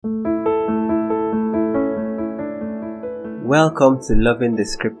Welcome to Loving the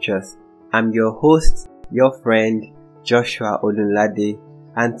Scriptures. I'm your host, your friend, Joshua Olunlade,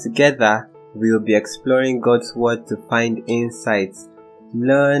 and together we'll be exploring God's Word to find insights,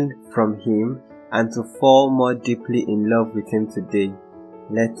 learn from Him, and to fall more deeply in love with Him today.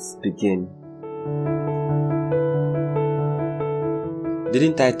 Let's begin.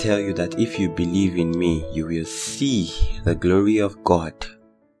 Didn't I tell you that if you believe in me, you will see the glory of God?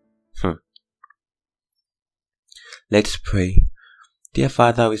 Let's pray. Dear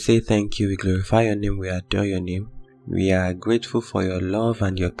Father, we say thank you, we glorify your name, we adore your name. We are grateful for your love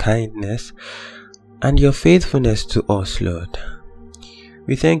and your kindness and your faithfulness to us, Lord.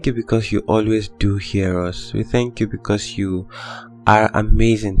 We thank you because you always do hear us. We thank you because you are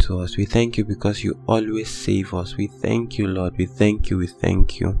amazing to us. We thank you because you always save us. We thank you, Lord. We thank you. We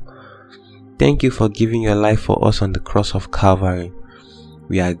thank you. Thank you for giving your life for us on the cross of Calvary.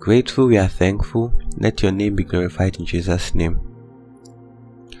 We are grateful. We are thankful. Let your name be glorified in Jesus' name.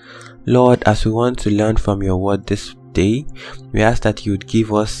 Lord, as we want to learn from your word this day, we ask that you would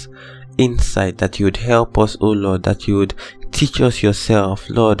give us insight, that you would help us, oh Lord, that you would teach us yourself.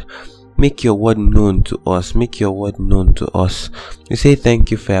 Lord, make your word known to us. Make your word known to us. We say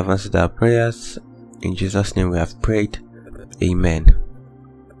thank you for having answered our prayers. In Jesus' name we have prayed. Amen.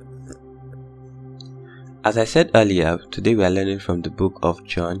 As I said earlier, today we are learning from the book of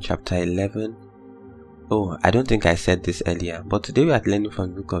John chapter 11. Oh, I don't think I said this earlier, but today we are learning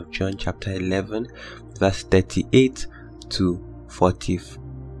from the book of John chapter 11 verse 38 to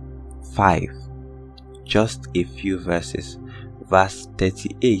 45. Just a few verses. Verse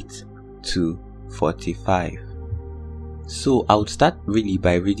 38 to 45. So I would start really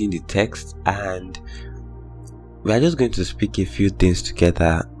by reading the text, and we are just going to speak a few things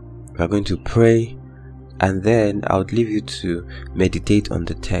together. We are going to pray, and then I would leave you to meditate on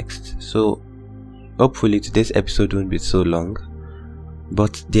the text. So hopefully today's episode won't be so long,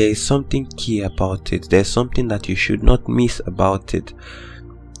 but there is something key about it. There's something that you should not miss about it,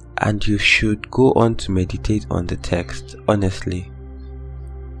 and you should go on to meditate on the text, honestly.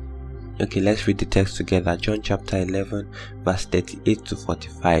 Okay, let's read the text together. John chapter 11 verse 38 to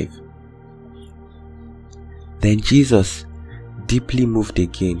 45. Then Jesus, deeply moved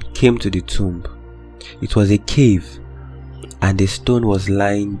again, came to the tomb. It was a cave, and a stone was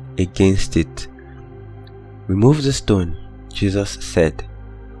lying against it. Remove the stone, Jesus said.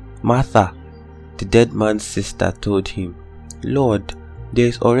 Martha, the dead man's sister, told him, Lord, there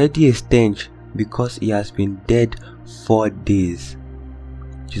is already a stench because he has been dead 4 days.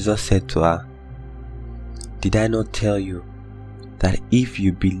 Jesus said to her, Did I not tell you that if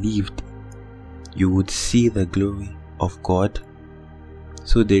you believed, you would see the glory of God?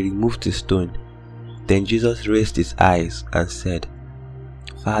 So they removed the stone. Then Jesus raised his eyes and said,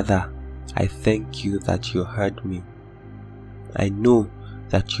 Father, I thank you that you heard me. I know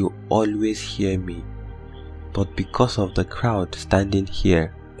that you always hear me, but because of the crowd standing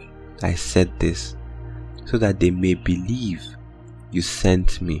here, I said this, so that they may believe you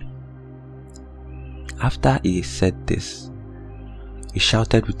sent me. After he said this, he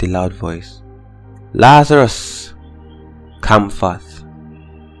shouted with a loud voice, Lazarus, come forth.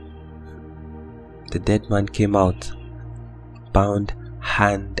 The dead man came out, bound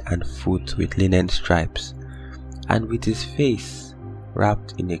hand and foot with linen stripes, and with his face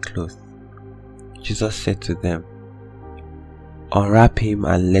wrapped in a cloth. Jesus said to them, Unwrap him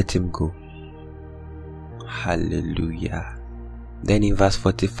and let him go. Hallelujah. Then in verse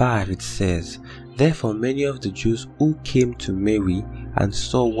 45 it says, Therefore many of the Jews who came to Mary and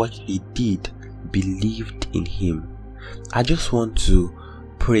saw what he did believed in him. I just want to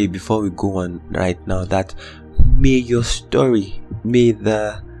pray before we go on right now that may your story, may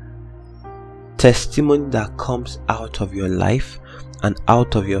the testimony that comes out of your life and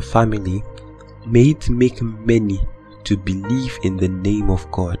out of your family, may it make many to believe in the name of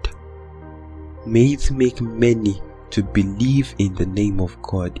God. May it make many to believe in the name of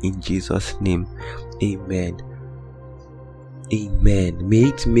God, in Jesus' name. Amen. Amen. May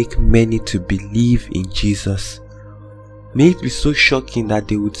it make many to believe in Jesus. May it be so shocking that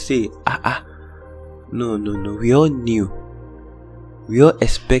they would say, no, we all knew. We all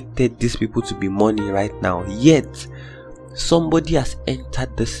expected these people to be mourning right now. Yet, somebody has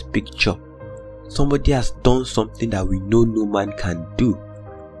entered this picture. Somebody has done something that we know no man can do.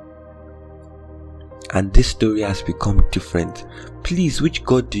 And this story has become different. Please, which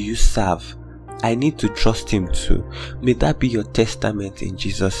God do you serve? I need to trust him too. May that be your testament in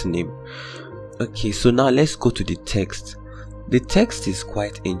Jesus' name. Okay, so now let's go to the text. The text is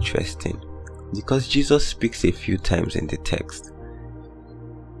quite interesting because Jesus speaks a few times in the text.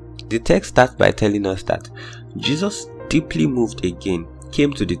 The text starts by telling us that Jesus deeply moved again,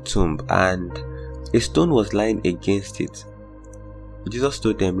 came to the tomb, and a stone was lying against it. Jesus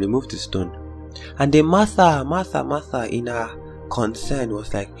told them, remove the stone. And then Martha, in her concern,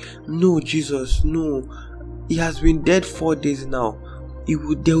 was like, no, Jesus, no. He has been dead 4 days now.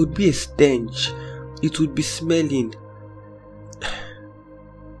 There would be a stench. It would be smelling.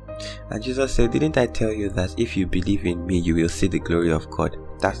 And Jesus said, didn't I tell you that if you believe in me, you will see the glory of God?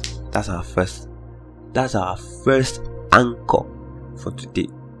 That's our first anchor for today.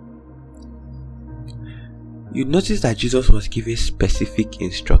 You notice that Jesus was giving specific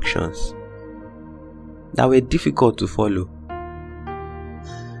instructions that were difficult to follow.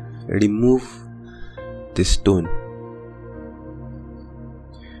 Remove the stone.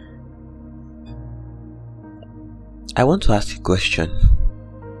 I want to ask a question.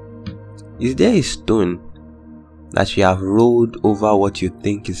 Is there a stone that you have rolled over what you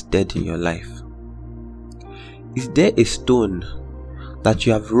think is dead in your life? Is there a stone that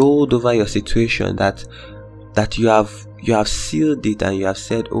you have rolled over your situation that you have sealed it and you have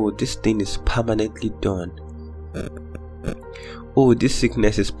said, oh, this thing is permanently done. Oh, this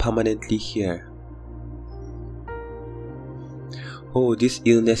sickness is permanently here. Oh, this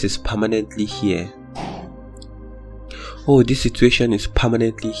illness is permanently here. Oh, this situation is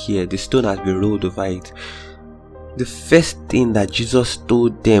permanently here. The stone has been rolled over it. The first thing that Jesus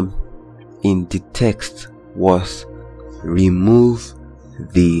told them in the text was, remove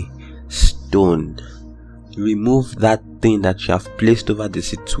the stone. Remove that thing that you have placed over the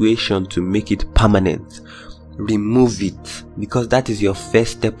situation to make it permanent. Remove it, because that is your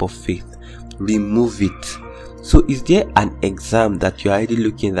first step of faith. Remove it. So is there an exam that you're already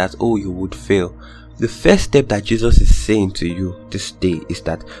looking at, oh, you would fail? The first step that Jesus is saying to you this day is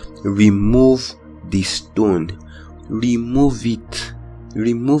that remove the stone. Remove it.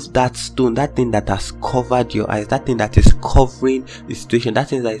 Remove that stone, that thing that has covered your eyes, that thing that is covering the situation, that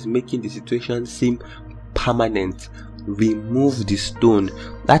thing that is making the situation seem permanent. Remove the stone.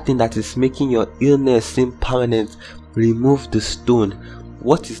 That thing that is making your illness seem permanent. Remove the stone.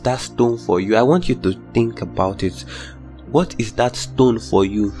 What is that stone for you? I want you to think about it. What is that stone for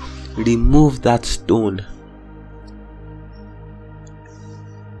you? Remove that stone.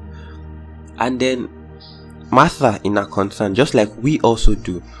 And then Martha, in her concern, just like we also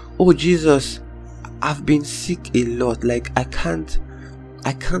do, oh Jesus, I've been sick a lot, like I can't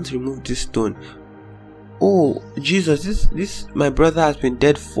remove this stone. Oh Jesus, this my brother has been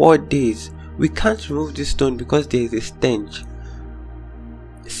dead 4 days. We can't remove this stone because there is a stench.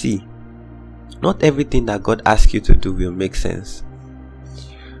 See, not everything that God asks you to do will make sense.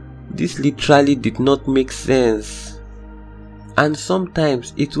 This literally did not make sense. And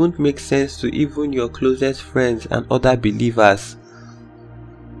sometimes it won't make sense to even your closest friends and other believers.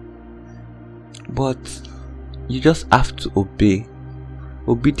 But you just have to obey.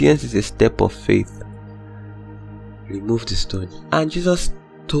 Obedience is a step of faith. Remove the stone. And Jesus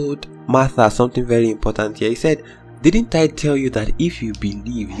told Martha something very important here. He said, didn't I tell you that if you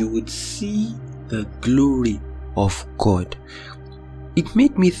believe, you would see the glory of God? It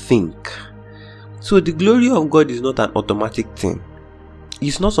made me think. So the glory of God is not an automatic thing.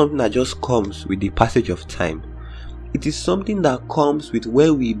 It's not something that just comes with the passage of time. It is something that comes with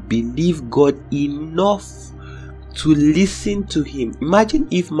where we believe God enough to listen to Him. Imagine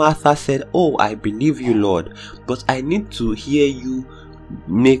if Martha said, oh, I believe you, Lord, but I need to hear you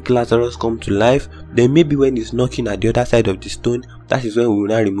make Lazarus come to life. Then maybe when he's knocking at the other side of the stone, that is when we will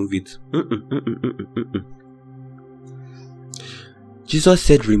now remove it. Jesus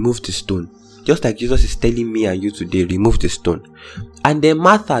said, remove the stone. Just like Jesus is telling me and you today, remove the stone. And then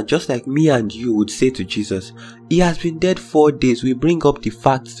Martha, just like me and you, would say to Jesus, he has been dead 4 days. We bring up the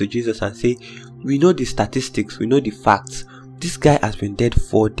facts to Jesus and say, we know the statistics, we know the facts. This guy has been dead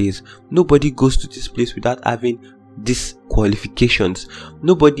 4 days. Nobody goes to this place without having these qualifications.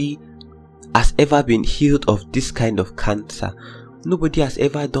 Nobody has ever been healed of this kind of cancer. Nobody has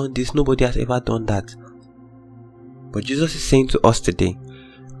ever done this. Nobody has ever done that. But Jesus is saying to us today,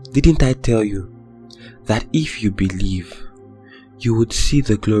 didn't I tell you that if you believe, you would see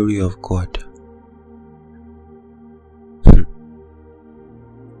the glory of God?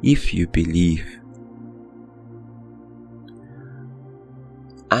 If you believe.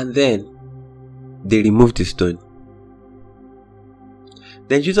 And then they removed the stone.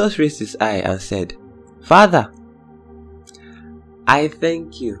 Then Jesus raised his eye and said, Father, I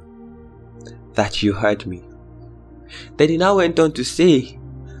thank you that you heard me. Then he now went on to say,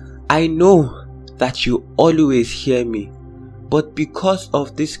 I know that you always hear me, but because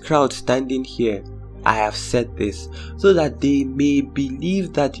of this crowd standing here, I have said this, so that they may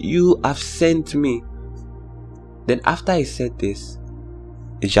believe that you have sent me. Then after he said this,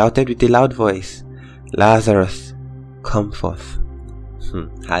 he shouted with a loud voice, Lazarus, come forth.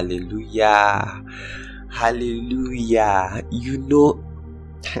 Hallelujah. Hallelujah. You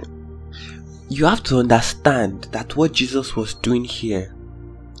have to understand that what Jesus was doing here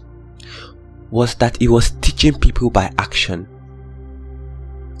was that he was teaching people by action.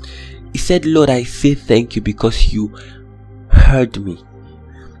 He said, Lord, I say thank you because you heard me.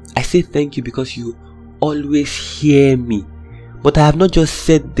 I say thank you because you always hear me. But I have not just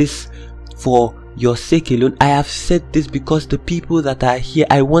said this for your sake alone. I have said this because the people that are here,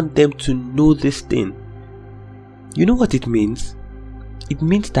 I want them to know this thing. You know what it means? It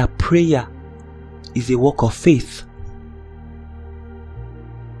means that prayer is a work of faith.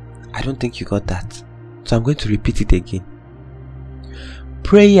 I don't think you got that. So I'm going to repeat it again.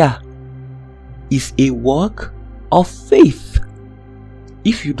 Prayer is a work of faith.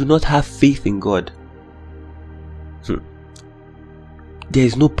 If you do not have faith in God, there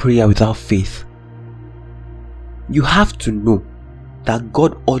is no prayer without faith. You have to know that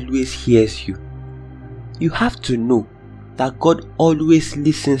God always hears you. You have to know that God always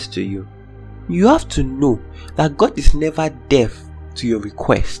listens to you. You have to know that God is never deaf to your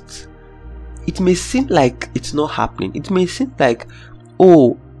requests. It may seem like it's not happening. It may seem like,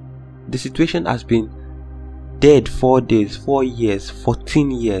 oh, the situation has been dead 4 days, 4 years,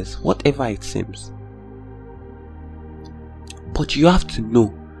 14 years, whatever it seems. But you have to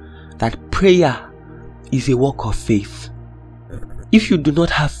know that prayer is a work of faith. If you do not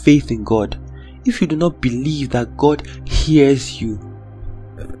have faith in God, if you do not believe that God hears you,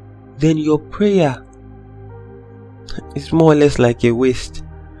 then your prayer is more or less like a waste.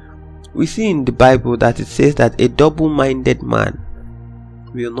 We see in the Bible that it says that a double-minded man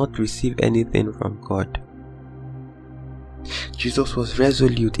will not receive anything from God. Jesus was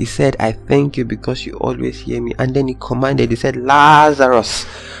resolute. He said, I thank you because you always hear me. And then he commanded, he said, Lazarus,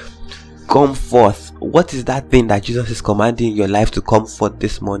 come forth. What is that thing that Jesus is commanding in your life to come forth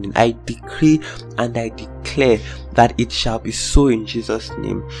this morning? I decree and I declare that it shall be so in Jesus'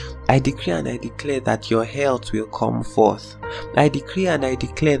 name. I decree and I declare that your health will come forth. I decree and I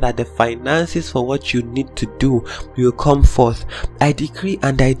declare that the finances for what you need to do will come forth. I decree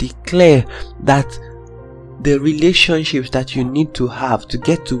and I declare that the relationships that you need to have to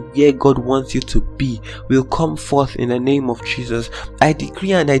get to where God wants you to be will come forth in the name of Jesus. I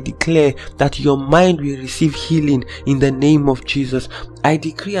decree and I declare that your mind will receive healing in the name of Jesus. I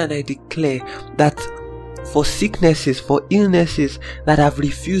decree and I declare that for sicknesses, for illnesses that have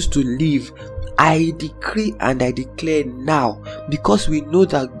refused to leave, I decree and I declare now, because we know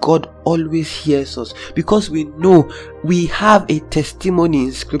that God always hears us, because we know we have a testimony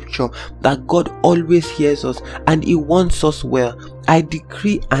in scripture that God always hears us and He wants us well. I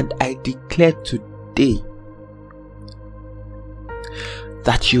decree and I declare today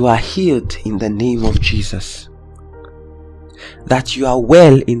that you are healed in the name of Jesus, that you are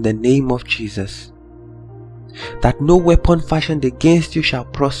well in the name of Jesus, that no weapon fashioned against you shall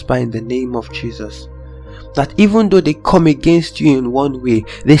prosper in the name of Jesus, that even though they come against you in one way,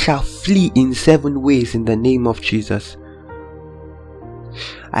 they shall flee in 7 ways in the name of Jesus.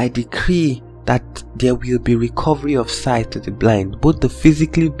 I decree that there will be recovery of sight to the blind, both the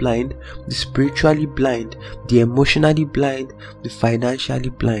physically blind, the spiritually blind, the emotionally blind, the financially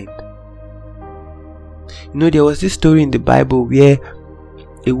blind. You know, there was this story in the Bible where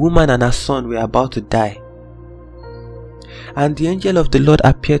a woman and her son were about to die, and the angel of the Lord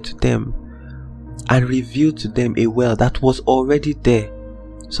appeared to them and revealed to them a well that was already there.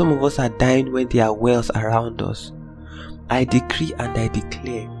 Some of us are dying when there are wells around us. I decree and I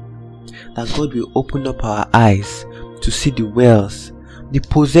declare that God will open up our eyes to see the wells. The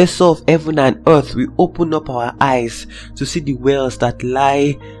possessor of heaven and earth will open up our eyes to see the wells that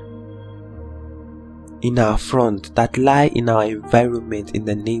lie in our front, that lie in our environment, in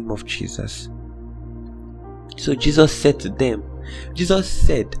the name of Jesus. So Jesus said to them, Jesus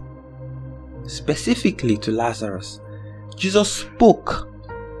said specifically to Lazarus, Jesus spoke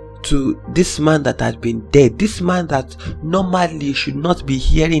to this man that had been dead, this man that normally should not be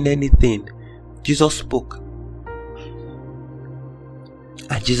hearing anything. Jesus spoke,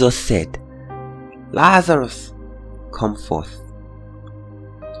 and Jesus said, Lazarus, come forth.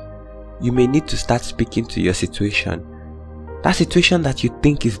 You may need to start speaking to your situation. That situation that you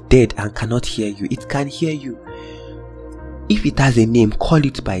think is dead and cannot hear you, it can hear you. If it has a name, call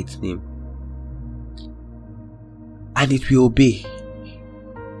it by its name, and it will obey.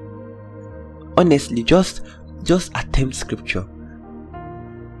 Honestly, just attempt scripture.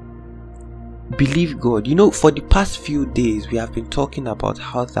 Believe God. You know, for the past few days we have been talking about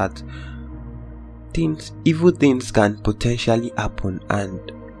how that evil things can potentially happen,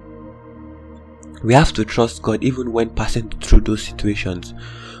 and we have to trust God even when passing through those situations.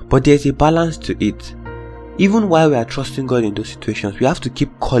 But there's a balance to it. Even while we are trusting God in those situations, we have to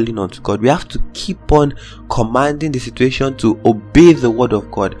keep calling on to God. We have to keep on commanding the situation to obey the word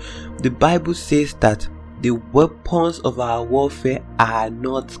of God. The Bible says that the weapons of our warfare are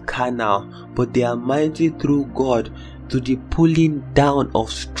not carnal, but they are mighty through God to the pulling down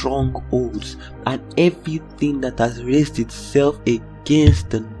of strongholds and everything that has raised itself against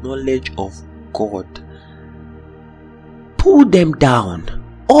the knowledge of God. Pull them down.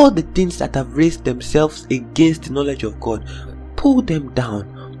 All the things that have raised themselves against the knowledge of God, pull them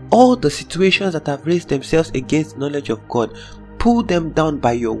down. All the situations that have raised themselves against the knowledge of God, pull them down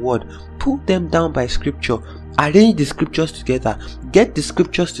by your word. Pull them down by scripture. Arrange the scriptures together. Get the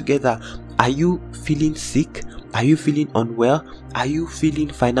scriptures together. Are you feeling sick? Are you feeling unwell? Are you feeling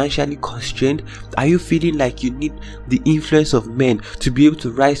financially constrained? Are you feeling like you need the influence of men to be able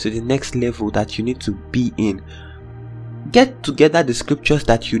to rise to the next level that you need to be in? Get together the scriptures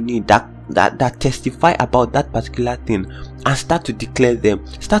that you need that testify about that particular thing, and start to declare them.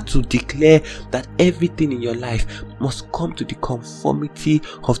 Start to declare that everything in your life must come to the conformity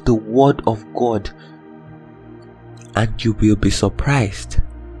of the word of God, and you will be surprised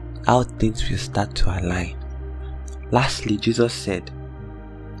how things will start to align. Lastly, Jesus said,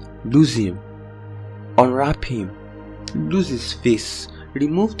 lose him, unwrap him, lose his face,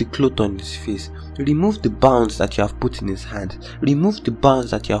 remove the cloth on his face, remove the bonds that you have put in his hands, remove the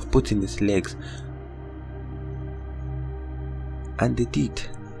bonds that you have put in his legs. And they did.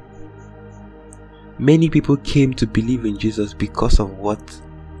 Many people came to believe in Jesus because of what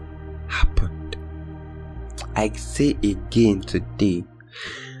happened. I say again today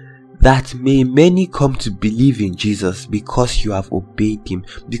that may many come to believe in Jesus because you have obeyed him,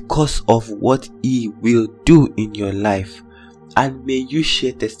 because of what he will do in your life. And may you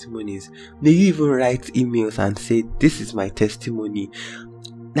share testimonies. May you even write emails and say, this is my testimony.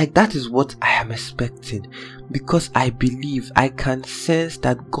 Like, that is what I am expecting, because I believe, I can sense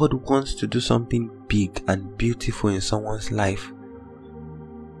that God wants to do something big and beautiful in someone's life.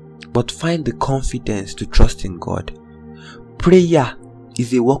 But find the confidence to trust in God. Prayer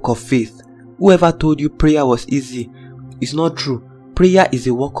is a work of faith. Whoever told you prayer was easy, it's not true. Prayer is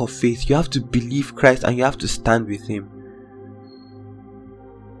a work of faith. You have to believe Christ and you have to stand with him.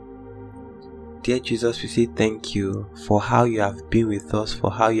 Dear Jesus, we say thank you for how you have been with us,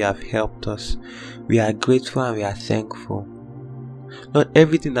 for how you have helped us. We are grateful and we are thankful. Lord,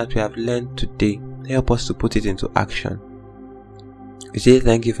 everything that we have learned today, help us to put it into action. We say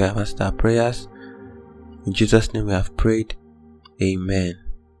thank you for your answered our prayers. In Jesus' name we have prayed. Amen.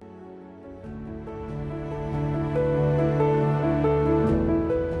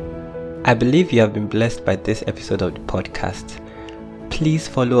 I believe you have been blessed by this episode of the podcast. Please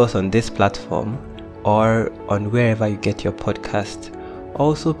follow us on this platform or on wherever you get your podcast.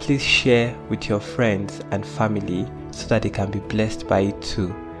 Also, please share with your friends and family so that they can be blessed by it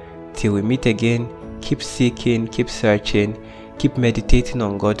too. Till we meet again, keep seeking, keep searching, keep meditating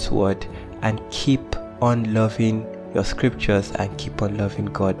on God's word, and keep on loving your scriptures and keep on loving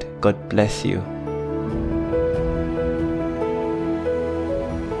God. God bless you.